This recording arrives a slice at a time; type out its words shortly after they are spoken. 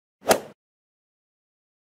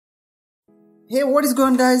Hey, what is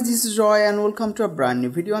going on guys, this is Roy and welcome to a brand new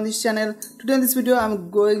video on this channel. Today in this video I'm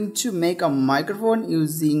going to make a microphone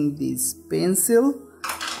using this pencil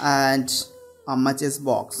and a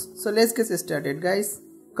MATCHBOX. So let's get started guys.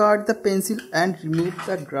 Cut the pencil and remove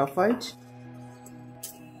the graphite.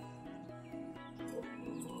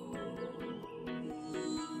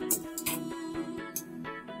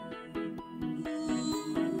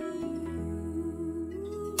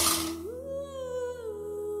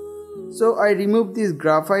 So I removed this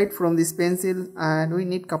graphite from this pencil and we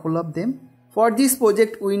need couple of them. For this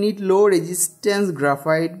project we need low resistance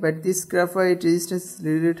graphite, but this graphite resistance is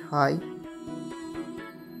really high.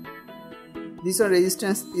 This one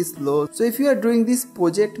resistance is low. So if you are doing this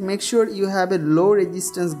project, make sure you have a low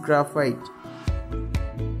resistance graphite.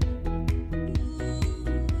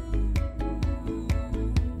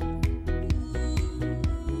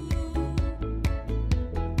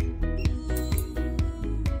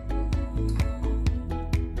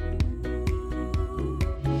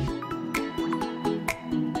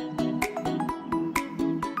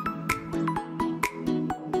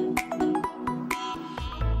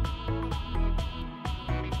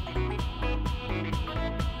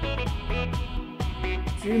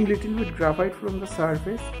 Trim little bit graphite from the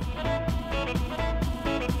surface.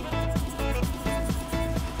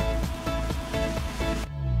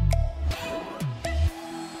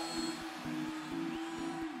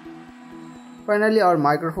 Finally our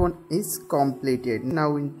microphone is completed.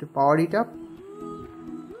 Now we need to power it up.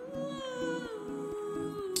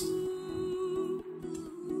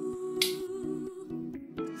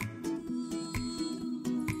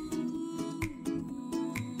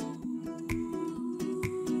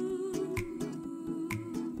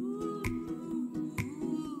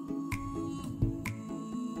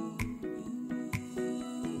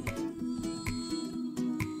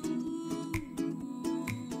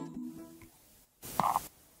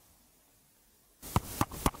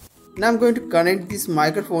 Now I'm going to connect this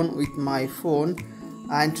microphone with my phone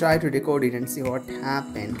and try to record it and see what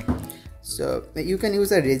happened. So you can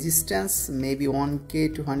use a resistance, maybe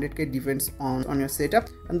 1K to 100K, depends on your setup.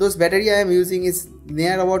 And those battery I am using is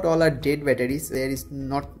near about all are dead batteries. There is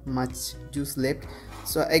not much juice left,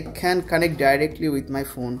 so I can connect directly with my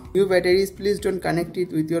phone. New batteries, please don't connect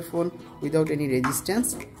it with your phone without any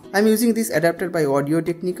resistance. I'm using this adapter by Audio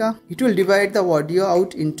Technica. It will divide the audio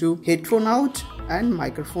out into headphone out and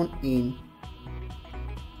microphone in.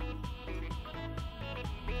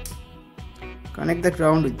 Connect the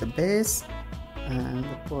ground with the base and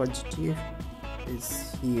the positive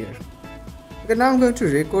is here. Okay, now I'm going to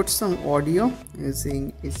record some audio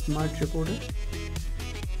using a smart recorder.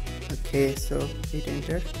 Okay, so hit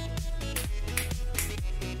enter.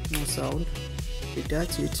 No sound.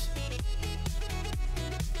 Detach it.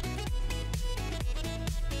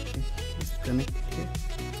 Okay, let's connect it here.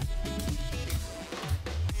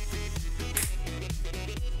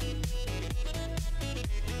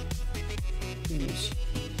 Finish.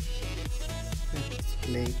 Let's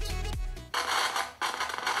play it.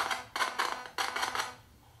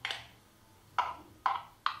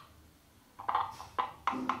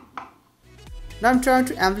 Now I'm trying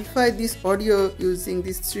to amplify this audio using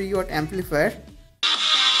this 3-watt amplifier.